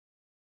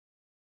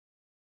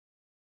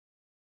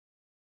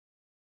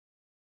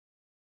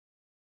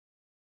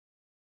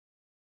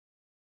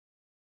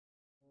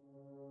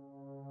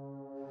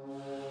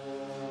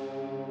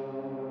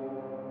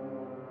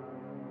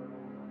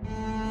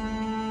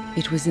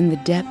It was in the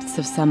depths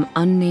of some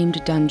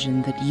unnamed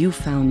dungeon that you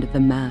found the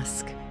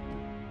mask.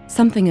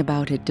 Something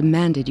about it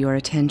demanded your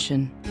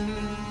attention.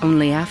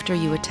 Only after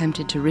you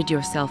attempted to rid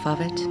yourself of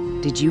it,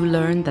 did you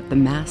learn that the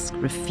mask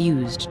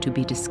refused to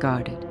be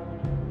discarded.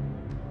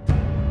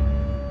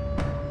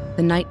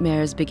 The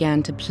nightmares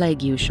began to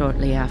plague you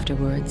shortly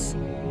afterwards.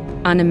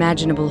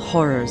 Unimaginable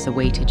horrors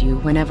awaited you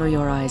whenever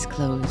your eyes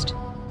closed,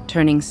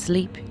 turning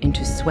sleep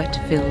into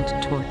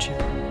sweat-filled torture.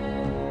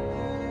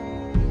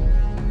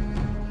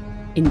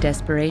 In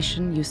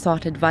desperation, you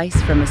sought advice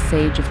from a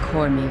sage of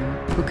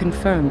Cormyr, who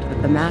confirmed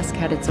that the mask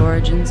had its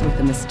origins with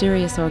a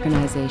mysterious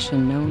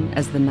organization known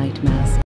as the Night Mask.